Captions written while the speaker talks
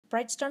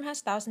Brightstorm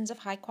has thousands of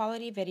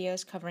high-quality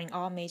videos covering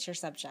all major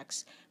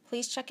subjects.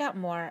 Please check out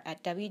more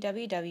at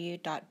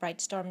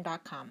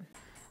www.brightstorm.com.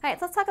 All right,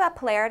 so let's talk about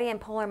polarity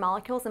and polar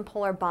molecules and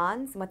polar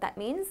bonds and what that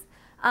means.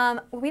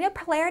 We know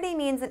polarity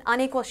means an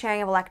unequal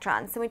sharing of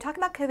electrons. So when we talk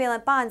about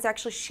covalent bonds, they're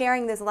actually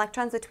sharing those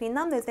electrons between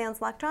them, those valence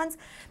electrons,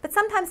 but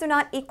sometimes they're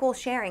not equal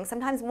sharing.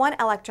 Sometimes one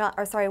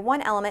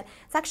element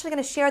is actually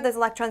going to share those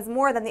electrons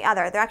more than the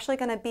other. They're actually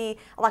going to be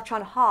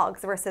electron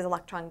hogs versus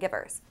electron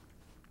givers.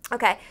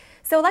 Okay,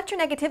 so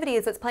electronegativity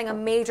is what's playing a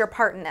major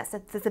part in this.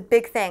 It's a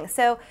big thing.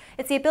 So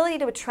it's the ability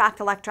to attract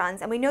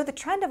electrons. And we know the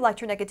trend of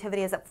electronegativity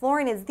is that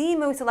fluorine is the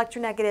most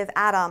electronegative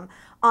atom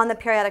on the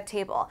periodic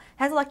table. It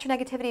has an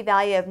electronegativity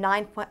value of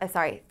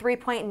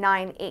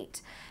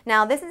 3.98.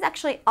 Now this is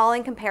actually all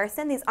in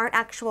comparison. These aren't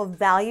actual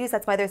values.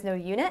 That's why there's no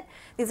unit.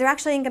 These are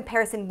actually in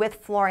comparison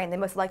with fluorine, the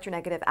most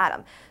electronegative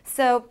atom.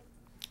 So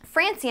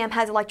francium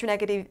has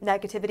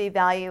electronegativity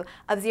value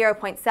of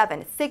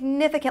 0.7,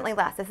 significantly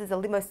less. This is the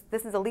least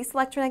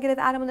electronegative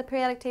atom on the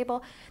periodic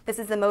table. This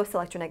is the most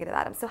electronegative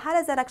atom. So how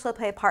does that actually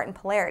play a part in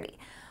polarity?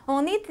 Well,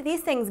 when these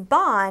things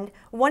bond,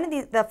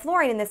 the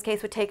fluorine in this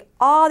case would take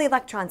all the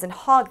electrons and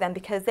hog them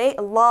because they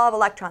love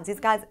electrons. These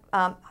guys,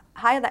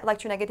 high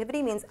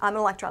electronegativity means I'm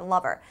an electron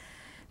lover.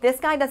 This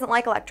guy doesn't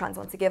like electrons,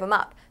 wants to give them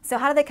up. So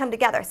how do they come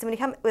together? So when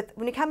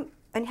you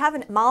have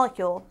a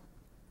molecule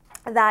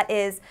that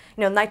is,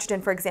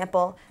 nitrogen, for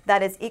example,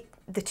 that is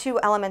the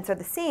two elements are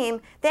the same,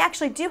 they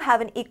actually do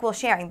have an equal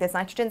sharing. This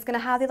nitrogen is going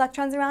to have the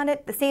electrons around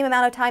it the same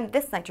amount of time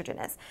this nitrogen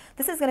is.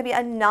 This is going to be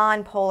a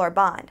non-polar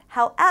bond.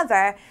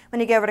 However, when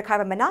you go over to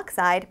carbon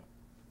monoxide,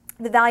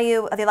 the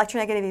value of the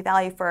electronegativity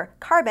value for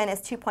carbon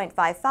is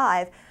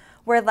 2.55,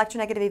 where the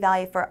electronegativity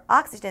value for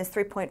oxygen is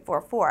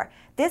 3.44.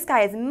 This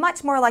guy is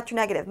much more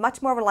electronegative,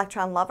 much more of an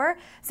electron lover.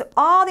 So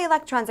all the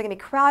electrons are going to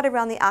be crowded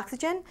around the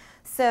oxygen.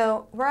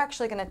 So we're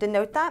actually going to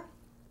denote that.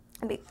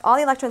 All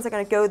the electrons are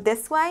going to go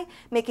this way,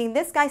 making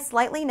this guy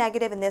slightly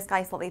negative and this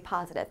guy slightly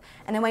positive.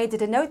 And the way to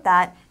denote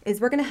that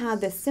is we're going to have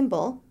this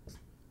symbol.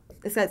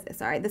 This guy's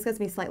going to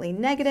be slightly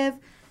negative.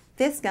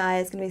 This guy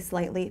is going to be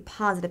slightly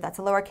positive. That's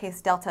a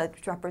lowercase delta,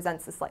 which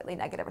represents the slightly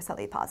negative or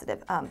slightly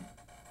positive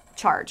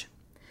charge.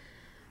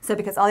 So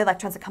because all the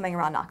electrons are coming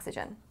around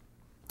oxygen.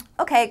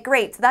 Okay,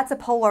 great. So that's a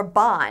polar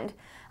bond.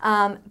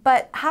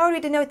 But how do we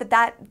denote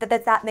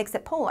that makes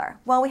it polar?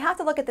 Well, we have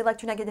to look at the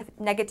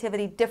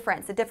electronegativity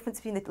difference, the difference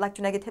between the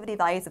electronegativity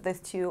values of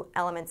those two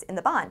elements in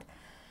the bond.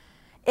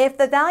 If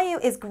the value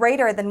is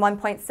greater than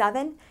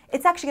 1.7,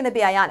 it's actually going to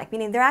be ionic,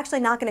 meaning they're actually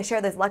not going to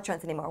share those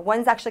electrons anymore.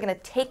 One's actually going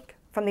to take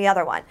from the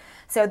other one.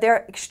 So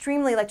they're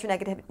extremely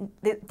electronegative.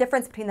 The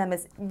difference between them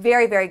is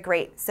very, very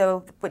great.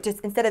 So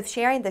instead of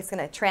sharing, they're going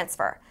to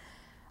transfer.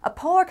 A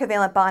polar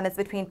covalent bond is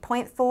between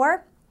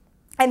 0.4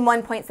 and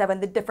 1.7,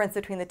 the difference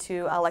between the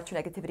two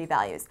electronegativity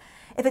values.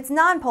 If it's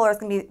nonpolar, it's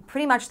going to be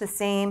pretty much the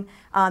same.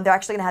 They're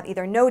actually going to have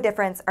either no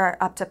difference or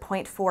up to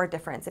 0.4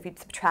 difference if you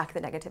subtract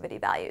the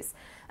negativity values.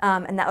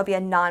 And that would be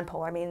a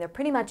nonpolar, meaning they're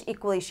pretty much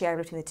equally shared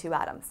between the two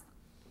atoms.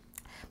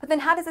 But then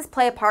how does this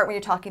play a part when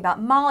you're talking about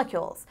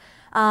molecules,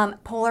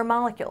 polar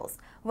molecules?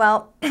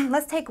 Well,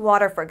 let's take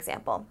water, for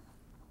example.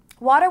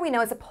 Water we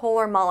know is a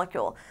polar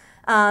molecule.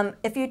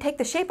 If you take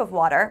the shape of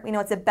water, we know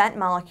it's a bent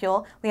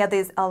molecule. We have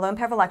these lone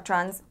pair of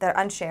electrons that are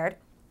unshared,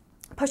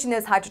 pushing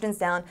those hydrogens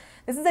down.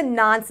 This is a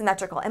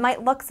non-symmetrical. It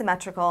might look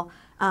symmetrical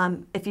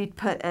if you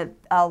put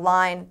a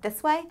line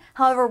this way.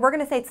 However, we're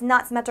going to say it's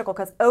not symmetrical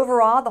because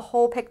overall the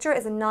whole picture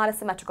is not a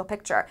symmetrical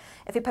picture.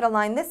 If you put a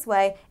line this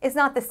way, it's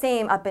not the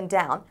same up and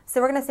down. So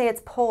we're going to say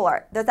it's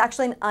polar. There's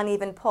actually an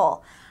uneven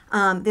pull.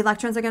 The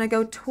electrons are going to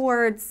go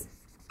towards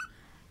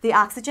the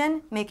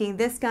oxygen, making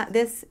this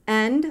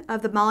end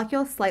of the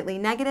molecule slightly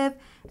negative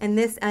and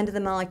this end of the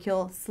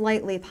molecule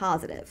slightly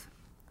positive.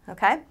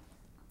 Okay?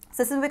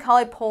 So this is what we call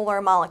a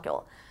polar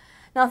molecule.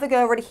 Now if we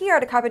go over to here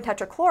to carbon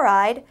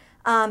tetrachloride,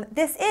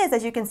 this is,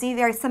 as you can see,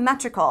 very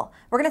symmetrical.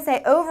 We're going to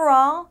say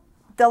overall,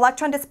 the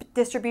electron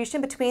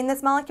distribution between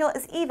this molecule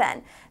is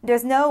even.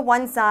 There's no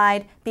one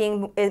side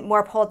being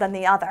more pulled than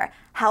the other.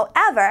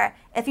 However,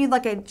 if you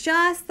look at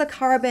just the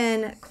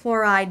carbon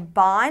chloride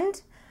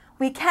bond,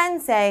 we can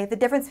say the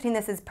difference between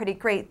this is pretty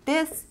great.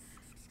 This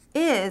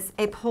is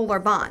a polar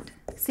bond.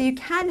 So you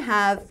can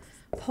have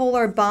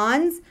polar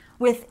bonds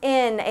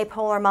within a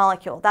polar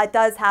molecule. That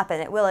does happen.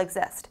 It will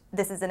exist.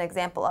 This is an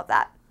example of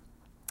that.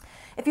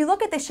 If you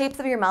look at the shapes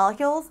of your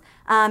molecules,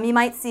 you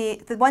might see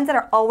the ones that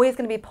are always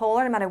going to be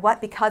polar no matter what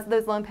because of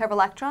those lone pair of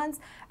electrons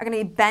are going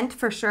to be bent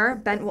for sure.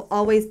 Bent will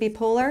always be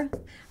polar.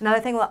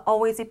 Another thing will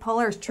always be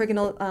polar is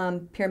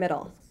trigonal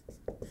pyramidal.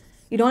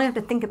 You don't have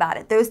to think about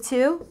it. Those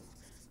two,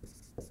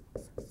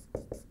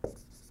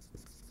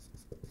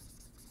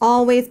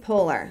 always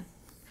polar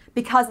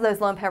because of those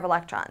lone pair of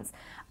electrons.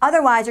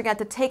 Otherwise, you're going to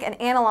have to take and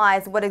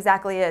analyze what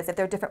exactly it is if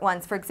they're different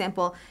ones. For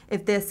example,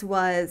 if this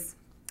was,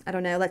 I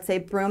don't know, let's say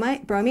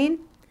bromine,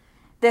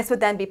 this would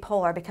then be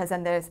polar because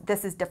then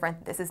this is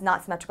different. This is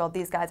not symmetrical.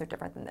 These guys are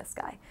different than this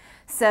guy.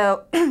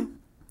 So we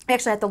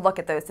actually have to look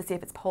at those to see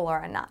if it's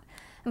polar or not.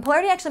 And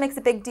polarity actually makes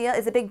a big deal.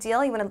 Is a big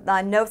deal. You want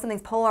to know if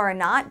something's polar or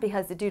not,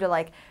 because due to,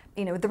 like,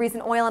 you know, the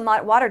reason oil and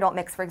water don't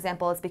mix, for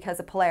example, is because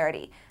of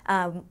polarity.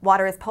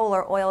 Water is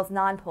polar, oil is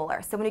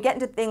non-polar. So when you get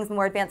into things,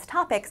 more advanced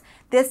topics,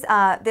 this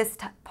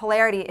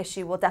polarity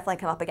issue will definitely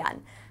come up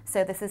again.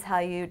 So this is how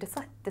you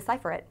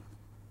decipher it.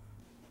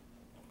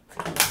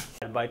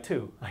 By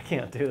 2. I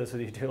can't do this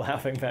with you two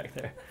laughing back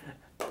there.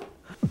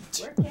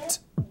 Work it.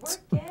 Work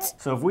it.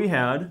 So if we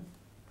had,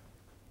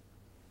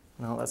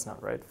 no, that's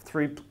not right,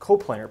 3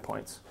 coplanar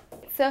points.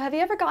 So have you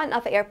ever gotten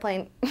off an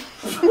airplane?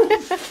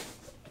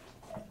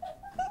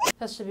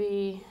 That should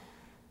be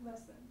less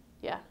than.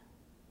 Yeah.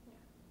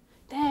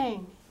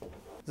 Dang.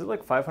 Is it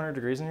like 500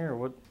 degrees in here or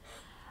what?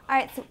 All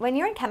right, so when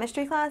you're in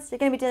chemistry class, you're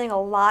going to be doing a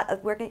lot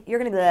of work. You're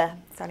going to be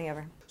starting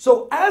over.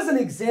 So as an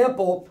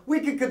example, we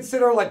could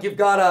consider, like, you've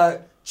got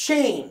a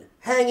chain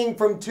hanging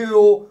from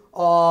two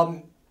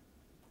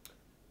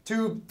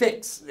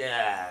fixed.